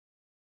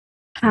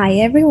Hi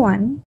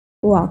everyone,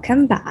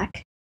 welcome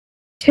back.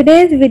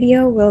 Today's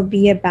video will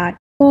be about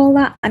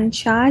polar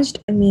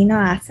uncharged amino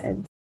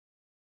acids.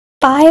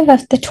 5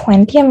 of the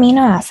 20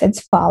 amino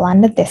acids fall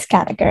under this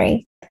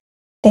category.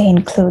 They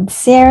include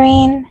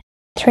serine,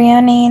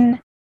 threonine,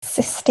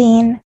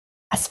 cysteine,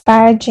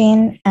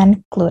 asparagine,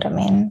 and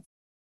glutamine.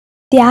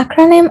 The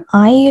acronym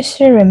I use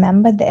to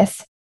remember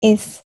this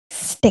is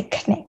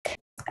STCNQ.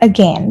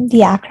 Again, the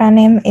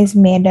acronym is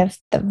made of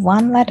the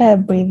one-letter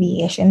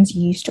abbreviations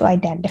used to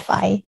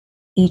identify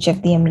each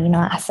of the amino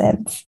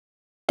acids.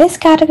 This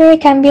category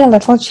can be a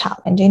little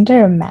challenging to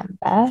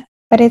remember,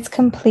 but it's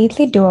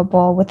completely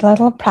doable with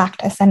little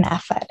practice and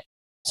effort.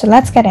 So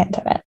let's get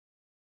into it.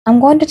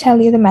 I'm going to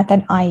tell you the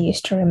method I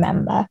use to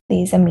remember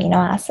these amino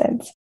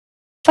acids.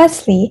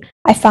 Firstly,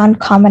 I found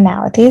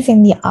commonalities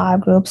in the R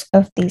groups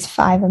of these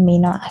 5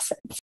 amino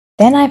acids.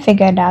 Then I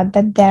figured out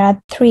that there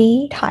are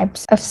 3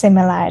 types of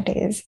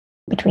similarities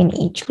between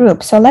each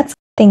group. So let's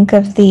think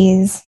of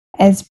these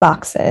as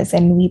boxes,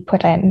 and we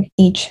put in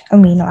each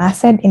amino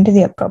acid into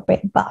the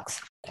appropriate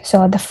box.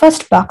 So the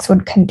first box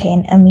would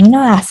contain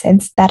amino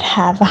acids that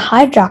have a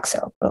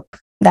hydroxyl group,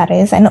 that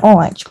is an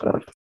OH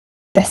group.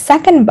 The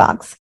second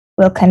box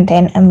will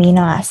contain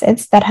amino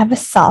acids that have a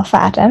sulfur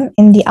atom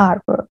in the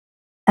R group.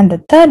 And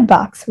the third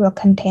box will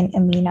contain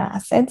amino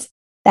acids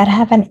that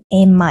have an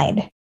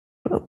amide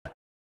group.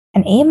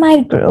 An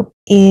amide group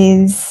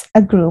is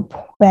a group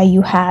where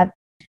you have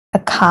a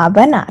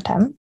carbon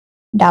atom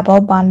double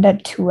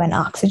bonded to an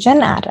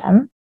oxygen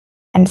atom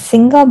and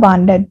single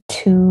bonded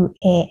to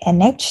a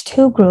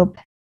NH2 group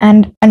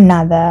and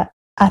another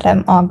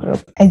atom or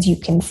group, as you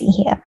can see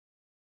here.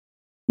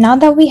 Now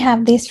that we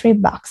have these 3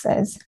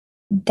 boxes,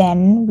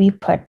 then we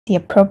put the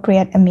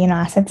appropriate amino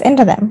acids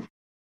into them.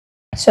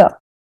 So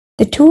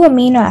the 2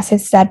 amino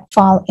acids that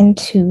fall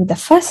into the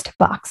first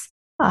box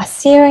are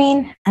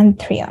serine and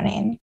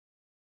threonine.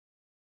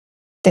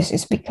 This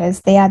is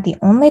because they are the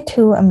only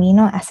 2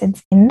 amino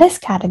acids in this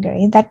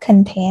category that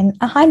contain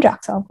a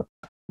hydroxyl group.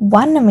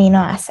 1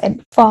 amino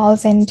acid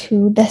falls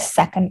into the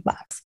second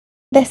box.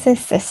 This is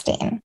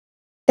cysteine.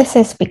 This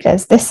is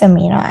because this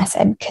amino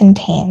acid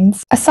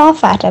contains a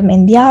sulfur atom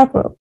in the R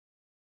group.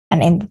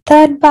 And in the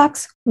third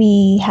box,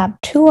 we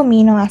have 2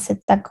 amino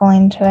acids that go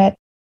into it.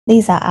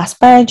 These are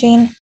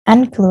asparagine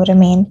and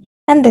glutamine,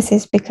 and this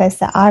is because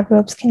the R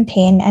groups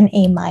contain an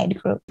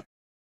amide group.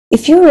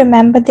 If you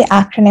remember the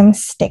acronym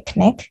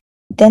STCNQ,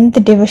 then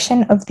the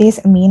division of these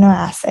amino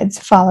acids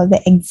follow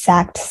the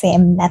exact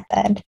same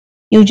method.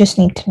 You just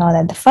need to know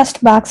that the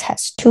first box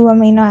has 2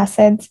 amino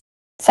acids,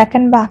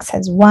 second box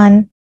has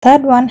 1,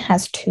 third one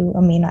has 2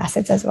 amino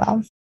acids as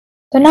well.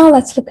 So now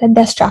let's look at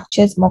their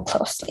structures more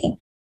closely.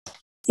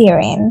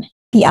 Serine.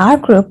 The R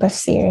group of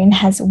serine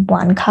has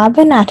 1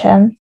 carbon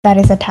atom that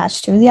is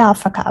attached to the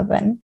alpha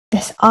carbon.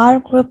 This R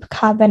group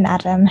carbon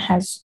atom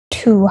has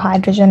 2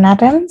 hydrogen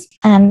atoms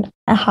and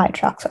a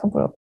hydroxyl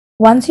group.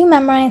 Once you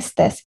memorize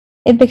this,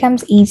 it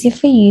becomes easy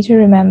for you to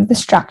remember the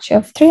structure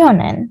of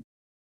threonine.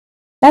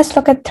 Let's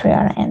look at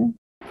threonine.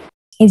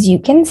 As you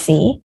can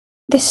see,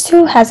 this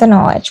too has an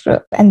OH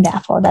group, and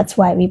therefore that's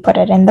why we put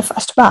it in the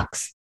first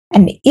box.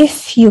 And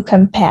if you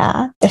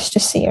compare this to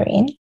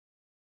serine,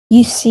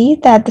 you see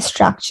that the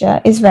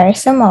structure is very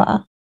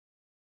similar.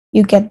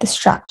 You get the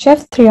structure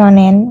of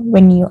threonine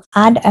when you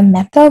add a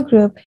methyl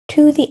group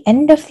to the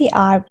end of the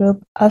R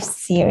group of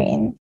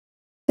serine.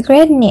 The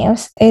great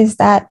news is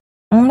that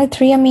only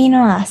 3 amino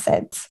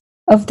acids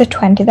of the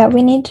 20 that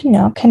we need to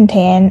know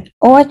contain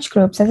OH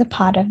groups as a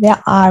part of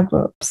their R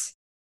groups.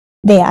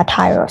 They are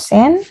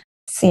tyrosine,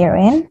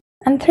 serine,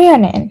 and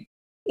threonine.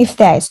 If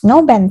there is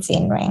no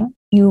benzene ring,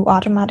 you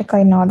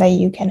automatically know that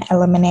you can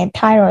eliminate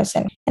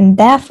tyrosine, and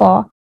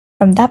therefore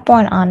from that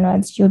point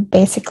onwards, you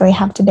basically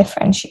have to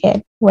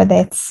differentiate whether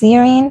it's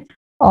serine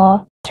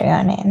or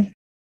threonine.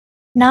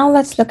 Now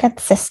let's look at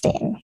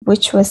cysteine,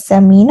 which was the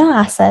amino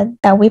acid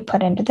that we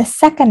put into the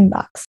second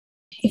box.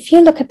 If you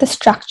look at the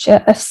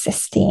structure of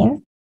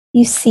cysteine,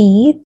 you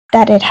see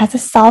that it has a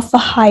sulfur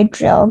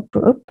hydryl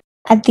group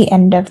at the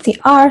end of the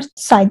R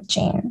side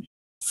chain.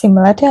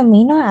 Similar to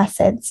amino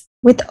acids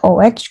with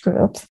OH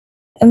groups,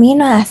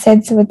 amino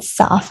acids with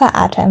sulfur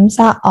atoms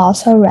are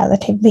also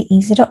relatively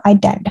easy to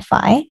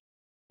identify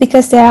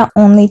because there are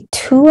only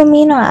 2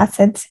 amino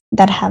acids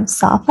that have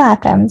sulfur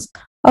atoms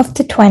of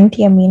the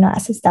 20 amino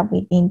acids that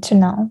we need to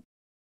know.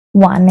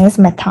 One is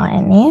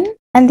methionine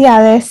and the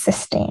other is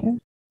cysteine.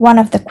 One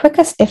of the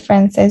quickest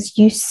differences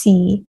you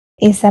see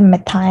is that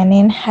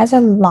methionine has a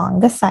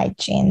longer side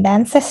chain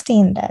than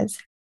cysteine does.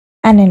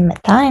 And in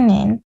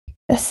methionine,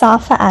 the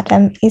sulfur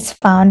atom is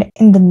found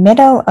in the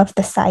middle of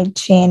the side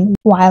chain,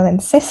 while in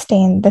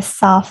cysteine, the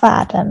sulfur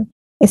atom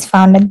is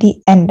found at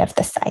the end of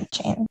the side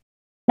chain.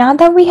 Now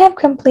that we have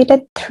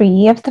completed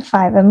 3 of the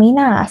 5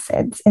 amino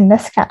acids in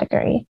this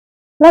category,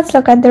 let's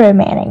look at the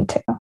remaining 2.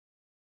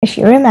 If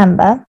you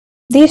remember,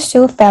 these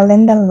 2 fell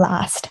in the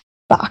last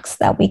box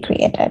that we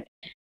created,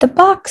 the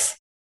box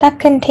that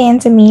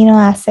contains amino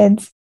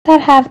acids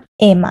that have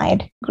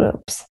amide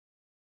groups.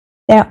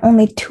 There are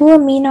only 2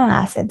 amino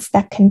acids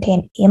that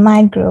contain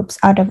amide groups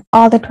out of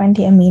all the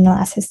 20 amino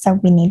acids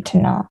that we need to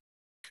know.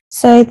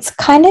 So it's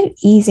kind of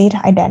easy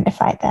to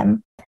identify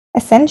them.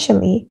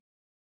 Essentially,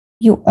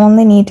 you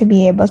only need to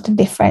be able to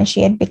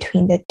differentiate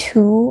between the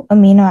 2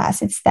 amino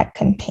acids that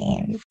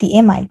contain the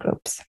amide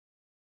groups.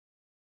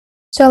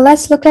 So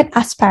let's look at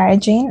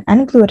asparagine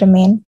and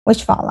glutamine,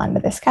 which fall under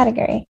this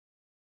category.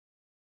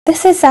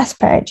 This is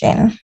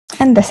asparagine,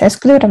 and this is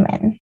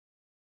glutamine.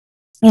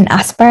 In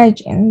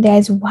asparagine, there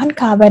is 1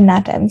 carbon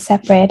atom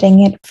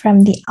separating it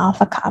from the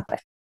alpha carbon,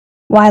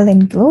 while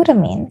in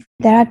glutamine,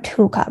 there are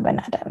 2 carbon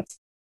atoms.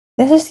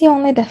 This is the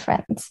only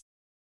difference.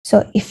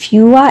 So if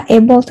you are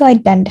able to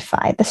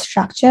identify the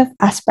structure of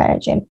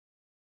asparagine,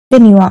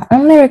 then you are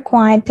only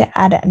required to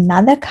add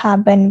another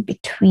carbon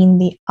between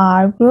the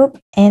R group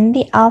and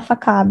the alpha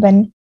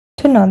carbon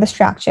to know the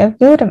structure of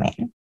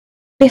glutamine.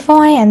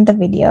 Before I end the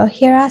video,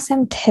 here are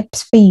some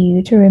tips for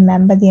you to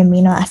remember the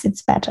amino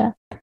acids better.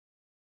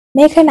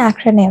 Make an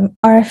acronym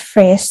or a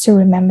phrase to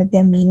remember the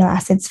amino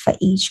acids for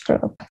each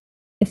group.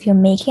 If you're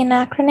making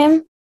an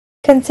acronym,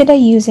 consider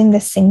using the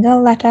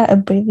single letter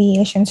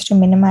abbreviations to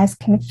minimize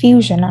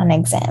confusion on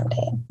exam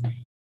day.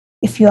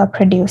 If you are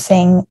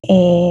producing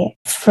a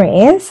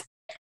phrase,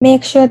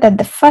 make sure that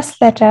the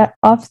first letter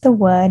of the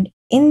word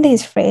in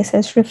these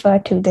phrases refer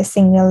to the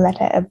single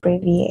letter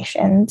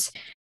abbreviations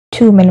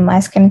to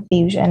minimize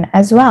confusion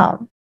as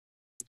well.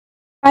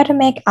 Try to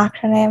make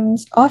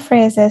acronyms or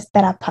phrases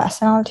that are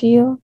personal to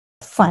you,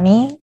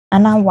 funny,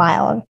 and are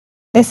wild.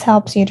 This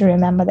helps you to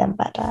remember them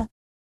better.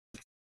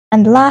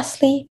 And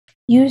lastly,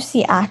 use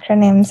the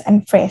acronyms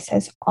and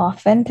phrases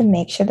often to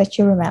make sure that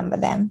you remember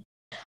them.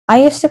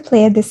 I used to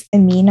play this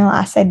amino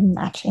acid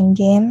matching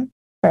game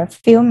for a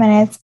few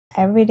minutes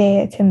every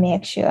day to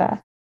make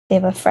sure they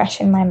were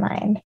fresh in my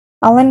mind.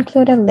 I'll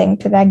include a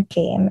link to that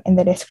game in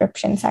the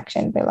description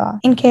section below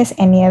in case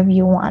any of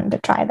you want to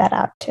try that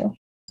out too.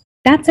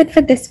 That's it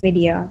for this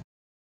video.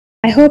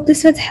 I hope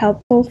this was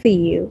helpful for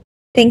you.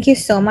 Thank you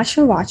so much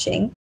for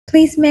watching.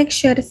 Please make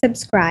sure to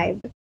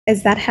subscribe,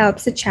 as that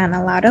helps the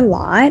channel out a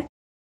lot.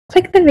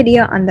 Click the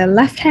video on the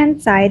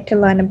left-hand side to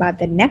learn about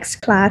the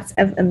next class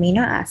of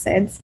amino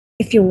acids.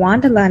 If you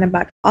want to learn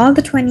about all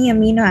the 20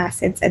 amino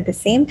acids at the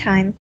same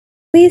time,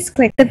 please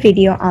click the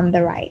video on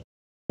the right.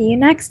 See you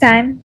next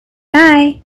time. Bye!